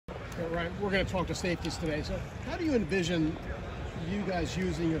Right, we're going to talk to safeties today. So how do you envision you guys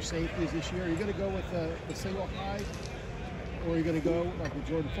using your safeties this year? Are you going to go with the single high? Or are you going to go like with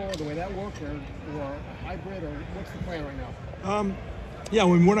Jordan Fuller, the way that worked, or a hybrid, or what's the plan right now? Yeah,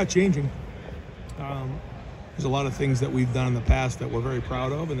 we're not changing. There's a lot of things that we've done in the past that we're very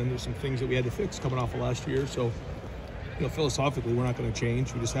proud of, and then there's some things that we had to fix coming off of last year. So, philosophically, we're not going to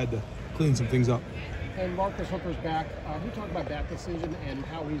change. We just had to clean some things up. And Marcus Hooker's back. Can you talk about that decision and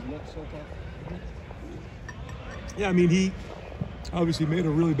how he's looked so far? Yeah, I mean, he obviously made a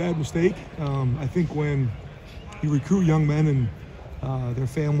really bad mistake. I think when you recruit young men and their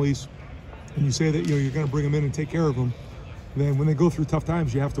families, and you say that you're going to bring them in and take care of them, then when they go through tough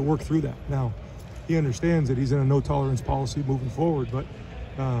times, you have to work through that. Now, he understands that he's in a no-tolerance policy moving forward, but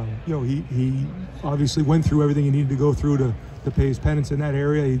he obviously went through everything he needed to go through to pay his penance in that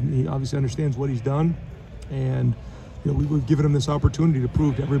area. He obviously understands what he's done, and we've given him this opportunity to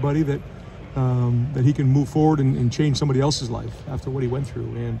prove to everybody that that he can move forward and change somebody else's life after what he went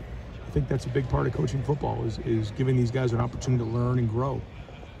through. And I think that's a big part of coaching football is giving these guys an opportunity to learn and grow.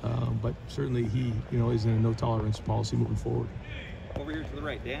 But certainly he, is in a no-tolerance policy moving forward. Over here to the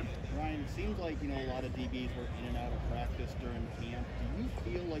right, Dan. Ryan, it seems like, a lot of DBs were in and out of practice during camp. Do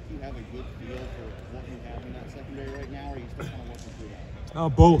you feel like you have a good feel for what you have in that secondary right now, or are you still kind of working through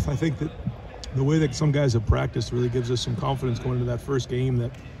that? Both. I think that the way that some guys have practiced really gives us some confidence going into that first game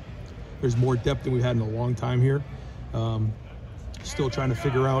that there's more depth than we've had in a long time here. Still trying to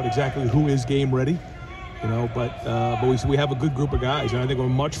figure out exactly who is game ready. But we have a good group of guys, and I think we're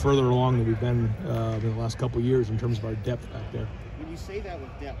much further along than we've been in the last couple of years in terms of our depth back there. When you say that with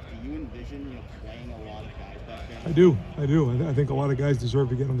depth, do you envision playing a lot of guys back there? I do. I think a lot of guys deserve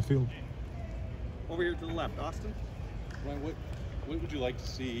to get on the field. Over here to the left, Austin. Ryan, what would you like to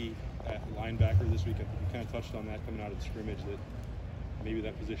see at linebacker this weekend? You kind of touched on that coming out of the scrimmage, that maybe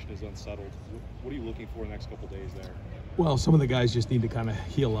that position is unsettled. What are you looking for the next couple of days there? Well, some of the guys just need to kind of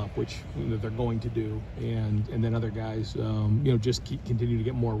heal up, which they're going to do, and then other guys, just continue to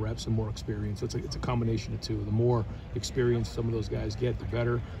get more reps and more experience. So it's a combination of two. The more experience some of those guys get, the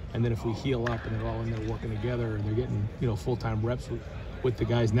better. And then if we heal up and they're all in there working together and they're getting full-time reps with the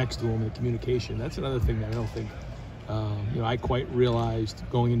guys next to them and the communication, that's another thing that I don't think I quite realized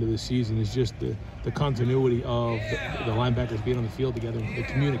going into this season is just the continuity of the linebackers being on the field together, the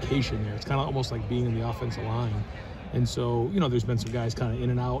communication there. It's kind of almost like being in the offensive line. And so, there's been some guys kind of in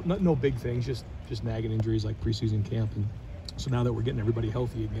and out, no big things, just nagging injuries like preseason camp. And so now that we're getting everybody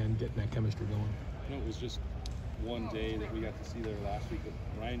healthy again, getting that chemistry going. It was just one day that we got to see there last week. But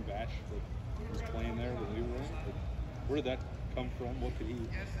Ryan Batch was playing there when we were in. Where did that come from? What could he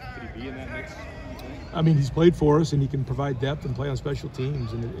be in that mix? I mean, he's played for us, and he can provide depth and play on special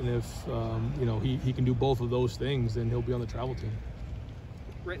teams. And if he can do both of those things, then he'll be on the travel team.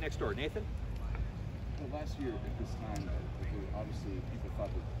 Right next door, Nathan. Well, last year at this time, obviously people thought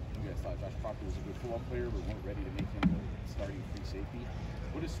that you guys thought Josh Proctor was a good football player, but weren't ready to make him the starting free safety.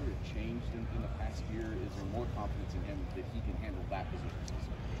 What has sort of changed in the past year? Is there more confidence in him that he can handle that position?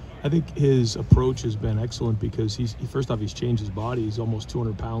 I think his approach has been excellent because first off, he's changed his body. He's almost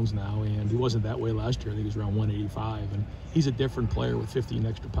 200 pounds now, and he wasn't that way last year. I think he was around 185, and he's a different player with 15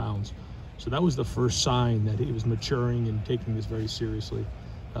 extra pounds. So that was the first sign that he was maturing and taking this very seriously.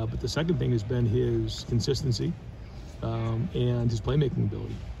 But the second thing has been his consistency and his playmaking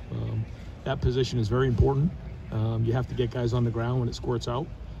ability. That position is very important. You have to get guys on the ground when it squirts out.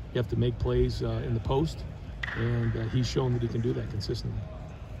 You have to make plays in the post, and he's shown that he can do that consistently.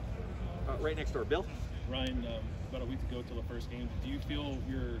 Right next door, Bill. Ryan, about a week to go till the first game. Do you feel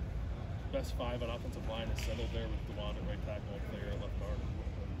your best five on offensive line is settled there with Dewan at right tackle, Claire at left guard,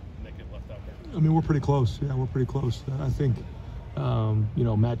 and Nick at left out there? I mean, we're pretty close. Yeah, we're pretty close. I think,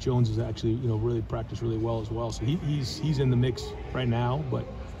 Matt Jones has actually, really practiced really well as well. So he's in the mix right now, but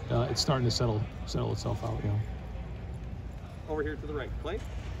it's starting to settle itself out. Over here to the right, Clay.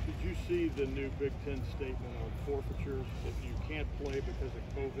 Did you see the new Big Ten statement on forfeitures? If you can't play because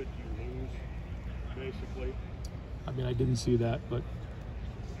of COVID, you lose, basically? I mean, I didn't see that, but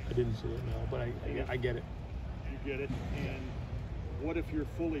I didn't see it, no. But I get it. You get it. And what if you're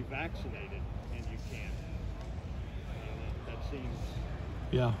fully vaccinated and you can't? That seems...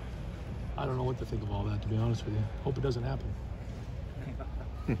 Yeah. I don't know what to think of all that, to be honest with you. Hope it doesn't happen.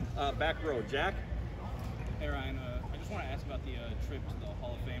 Back row, Jack. Hey, Ryan. I just want to ask about the trip to the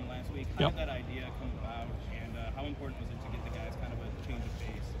Hall of Fame last week. How did that idea come about, and how important was it to get the guys kind of a change of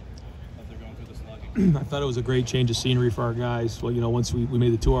pace as they're going through the slug? I thought it was a great change of scenery for our guys. Well, once we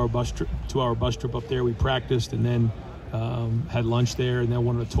made the 2-hour bus trip up there, we practiced and then had lunch there, and then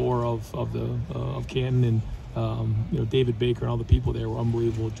went on a tour of Canton, and David Baker and all the people there were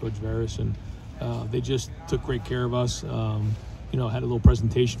unbelievable. George Veras, and they just took great care of us. Had a little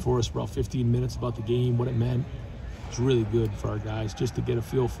presentation for us for about 15 minutes about the game, what it meant. It's really good for our guys just to get a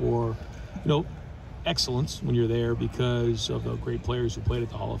feel for, excellence when you're there because of the great players who played at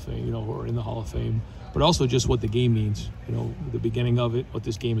the Hall of Fame, who are in the Hall of Fame, but also just what the game means, the beginning of it, what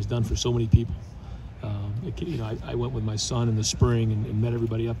this game has done for so many people. I went with my son in the spring and met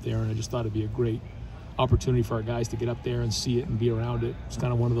everybody up there, and I just thought it'd be a great opportunity for our guys to get up there and see it and be around it. It's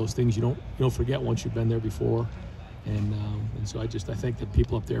kind of one of those things you don't forget once you've been there before, and so I thank the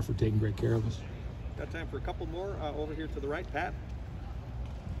people up there for taking great care of us. Got time for a couple more over here to the right, Pat.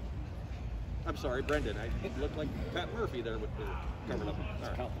 I'm sorry, Brendan. I looked like Pat Murphy there with the covered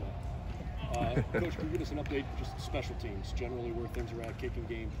up. Coach, can you give us an update, just special teams, generally where things are at, kicking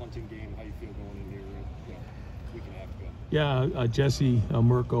game, punting game, how you feel going in here, week and a half ago? Yeah, Jesse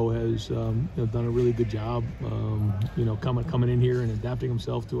Mirko has done a really good job, coming in here and adapting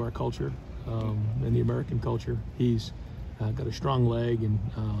himself to our culture and the American culture. He's got a strong leg and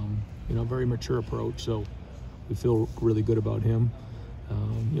very mature approach, so we feel really good about him.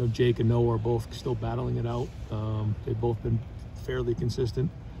 Jake and Noah are both still battling it out. They've both been fairly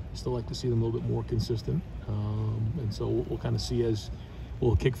consistent. Still like to see them a little bit more consistent, and so we'll kind of see as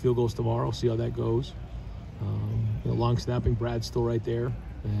we'll kick field goals tomorrow, see how that goes. Long snapping, Brad's still right there,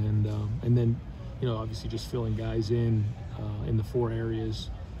 and then obviously just filling guys in the 4 areas: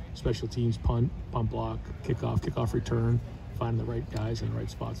 special teams, punt block, kickoff return, finding the right guys in the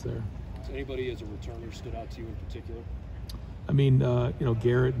right spots there. Has anybody as a returner stood out to you in particular? I mean,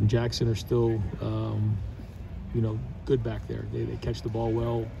 Garrett and Jackson are still good back there. They catch the ball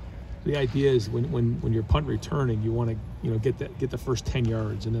well. The idea is when you're punt returning, you want to get the first 10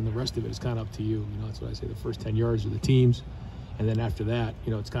 yards, and then the rest of it is kind of up to you. That's what I say. The first 10 yards are the teams, and then after that,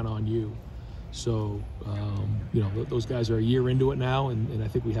 it's kind of on you. So those guys are a year into it now, and I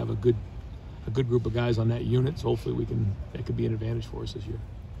think we have a good group of guys on that unit. So hopefully that could be an advantage for us this year.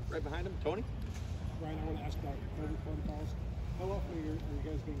 Right behind him, Tony. Ryan, I want to ask about COVID protocols. How often are you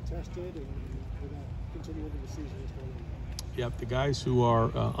guys being tested, and will that continue into the season as well? Yep, the guys who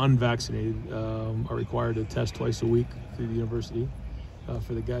are unvaccinated are required to test twice a week through the university.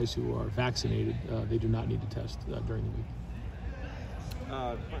 For the guys who are vaccinated, they do not need to test during the week.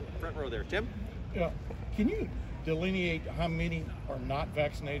 Front row there, Tim. Yeah. Can you delineate how many are not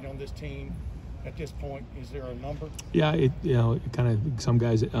vaccinated on this team at this point? Is there a number? Yeah, it kind of some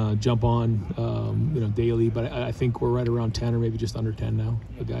guys jump on daily, but I think we're right around 10 or maybe just under 10 now.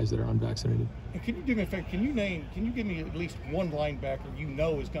 The guys that are unvaccinated. And can you do me a favor? Can you give me at least one linebacker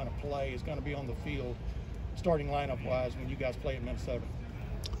is going to play, is going to be on the field, starting lineup wise when you guys play in Minnesota?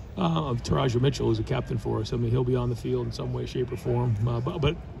 Taraja Mitchell is a captain for us. I mean, he'll be on the field in some way, shape, or form.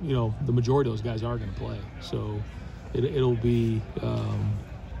 But the majority of those guys are going to play. So it'll be.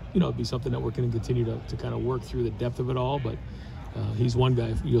 It'd be something that we're going to continue to kind of work through the depth of it all, but he's one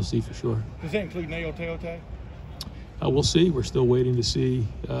guy you'll see for sure. Does that include Neo Teote? We'll see. We're still waiting to see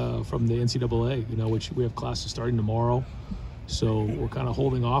from the NCAA, which we have classes starting tomorrow. So we're kind of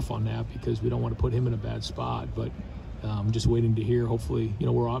holding off on that because we don't want to put him in a bad spot, but just waiting to hear. Hopefully,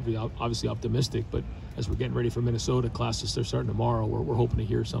 we're obviously optimistic, but as we're getting ready for Minnesota, classes are starting tomorrow, we're hoping to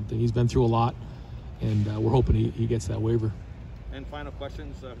hear something. He's been through a lot, and we're hoping he gets that waiver. And final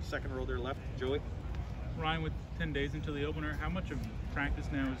questions, second row there left, Joey. Ryan, with 10 days until the opener, how much of practice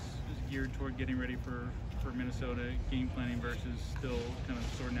now is geared toward getting ready for Minnesota, game planning versus still kind of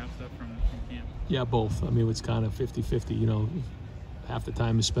sorting out stuff from camp? Yeah, both. I mean, it's kind of 50-50. Half the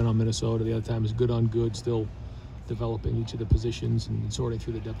time is spent on Minnesota, the other time is good on good, still developing each of the positions and sorting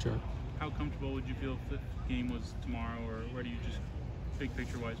through the depth chart. How comfortable would you feel if the game was tomorrow, or where do you just big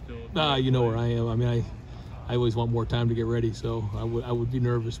picture-wise feel? You know where I am. I mean, I always want more time to get ready, so I would be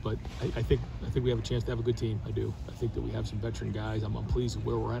nervous, but I think we have a chance to have a good team. I do. I think that we have some veteran guys. I'm pleased with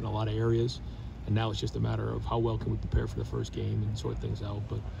where we're at in a lot of areas, and now it's just a matter of how well can we prepare for the first game and sort things out.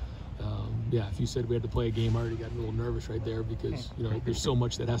 But if you said we had to play a game, I already got a little nervous right there because there's so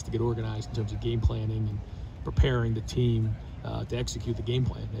much that has to get organized in terms of game planning and preparing the team to execute the game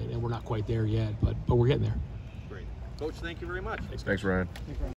plan, and we're not quite there yet, but we're getting there. Great, Coach. Thank you very much. Thanks, Ryan.